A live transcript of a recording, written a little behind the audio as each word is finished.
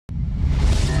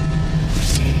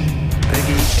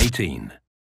18.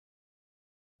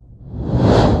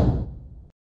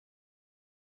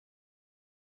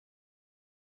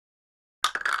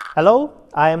 Hello,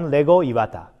 I am Lego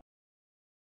Iwata.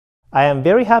 I am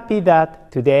very happy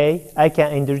that today I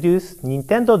can introduce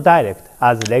Nintendo Direct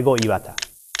as Lego Iwata.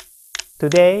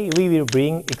 Today we will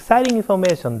bring exciting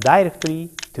information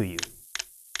directly to you.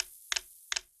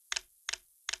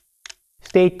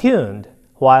 Stay tuned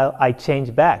while I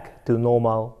change back to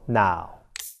normal now.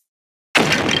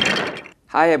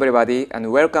 Hi everybody and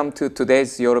welcome to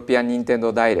today's European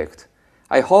Nintendo Direct.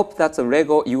 I hope that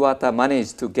Lego Iwata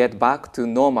managed to get back to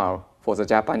normal for the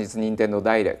Japanese Nintendo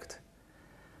Direct.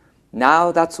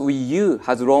 Now that Wii U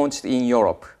has launched in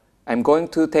Europe, I'm going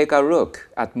to take a look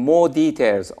at more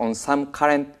details on some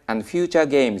current and future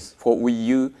games for Wii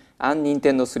U and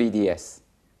Nintendo 3DS.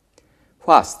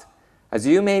 First, as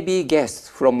you may be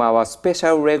guessed from our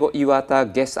special Lego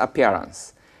Iwata guest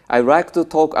appearance, I'd like to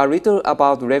talk a little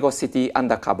about Lego City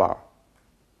Undercover.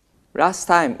 Last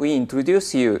time we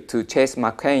introduced you to Chase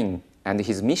McCain and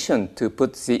his mission to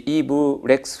put the evil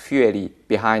Rex Fury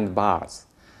behind bars.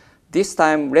 This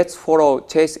time let's follow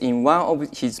Chase in one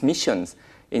of his missions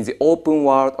in the open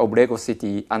world of Lego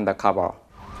City Undercover.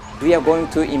 We are going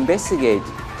to investigate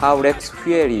how Rex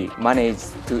Fury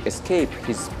managed to escape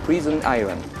his prison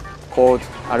island called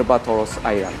Albatross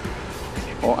Island.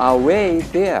 On our way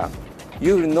there,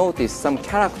 you will notice some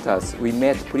characters we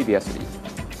met previously.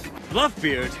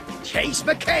 Bluffbeard? Chase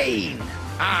McCain!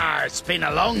 It's been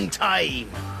a long time.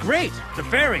 Great! The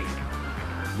ferry!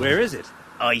 Where is it?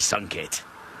 I sunk it.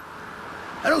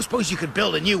 I don't suppose you could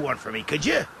build a new one for me, could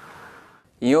you?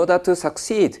 In order to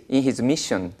succeed in his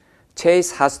mission,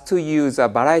 Chase has to use a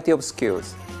variety of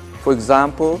skills. For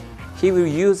example, he will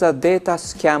use a data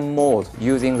scan mode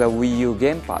using the Wii U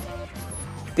gamepad.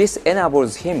 This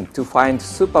enables him to find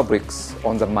super bricks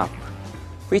on the map,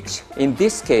 which in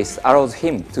this case allows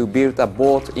him to build a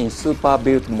boat in super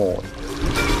build mode.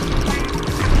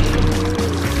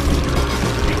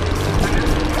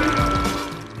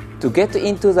 To get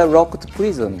into the locked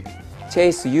prison,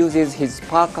 Chase uses his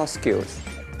parkour skills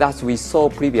that we saw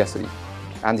previously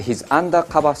and his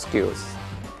undercover skills.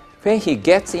 When he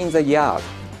gets in the yard,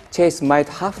 Chase might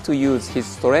have to use his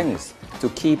strength to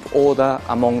keep order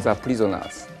among the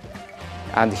prisoners.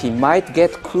 And he might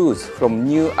get clues from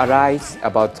new allies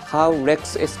about how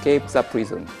Rex escaped the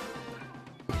prison.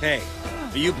 Hey,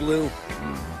 are you Blue?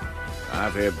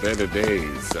 I've had better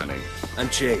days, Sonny. I'm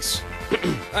Chase.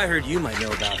 I heard you might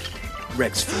know about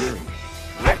Rex Fury.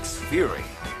 Rex Fury?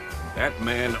 That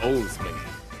man owes me.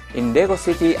 In Lego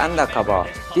City Undercover,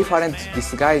 different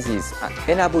disguises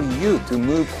enable you to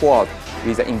move forward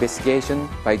with the investigation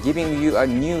by giving you a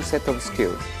new set of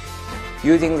skills.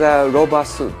 Using the rubber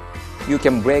suit, you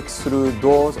can break through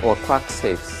doors or crack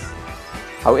safes.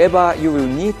 However, you will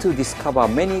need to discover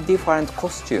many different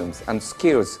costumes and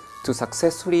skills to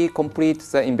successfully complete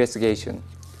the investigation.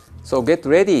 So get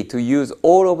ready to use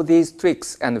all of these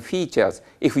tricks and features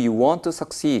if you want to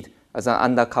succeed as an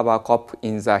undercover cop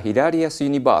in the hilarious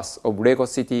universe of Lego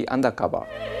City Undercover.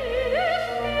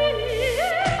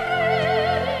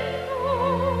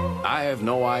 I have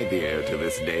no idea to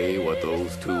this day what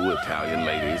those two Italian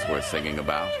ladies were singing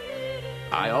about.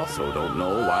 I also don't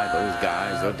know why those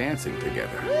guys are dancing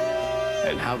together.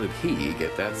 And how did he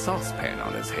get that saucepan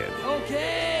on his head?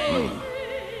 Okay!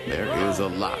 There is a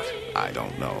lot I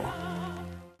don't know.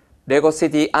 Lego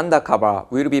City Undercover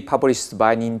will be published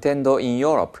by Nintendo in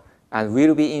Europe and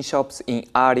will be in shops in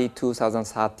early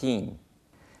 2013.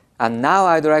 And now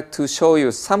I'd like to show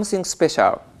you something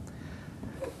special.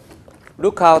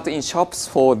 Look out in shops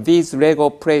for these Lego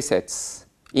playsets.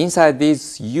 Inside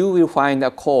these, you will find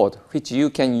a code which you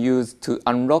can use to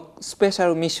unlock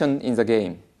special missions in the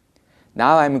game.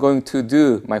 Now I'm going to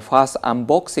do my first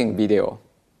unboxing video.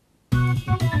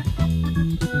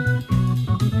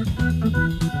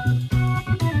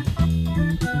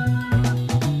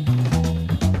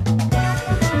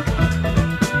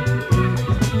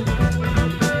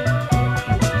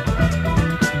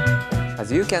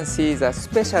 As you can see, the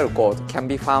special code can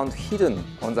be found hidden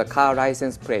on the car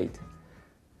license plate.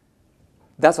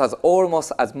 That was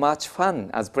almost as much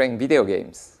fun as playing video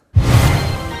games.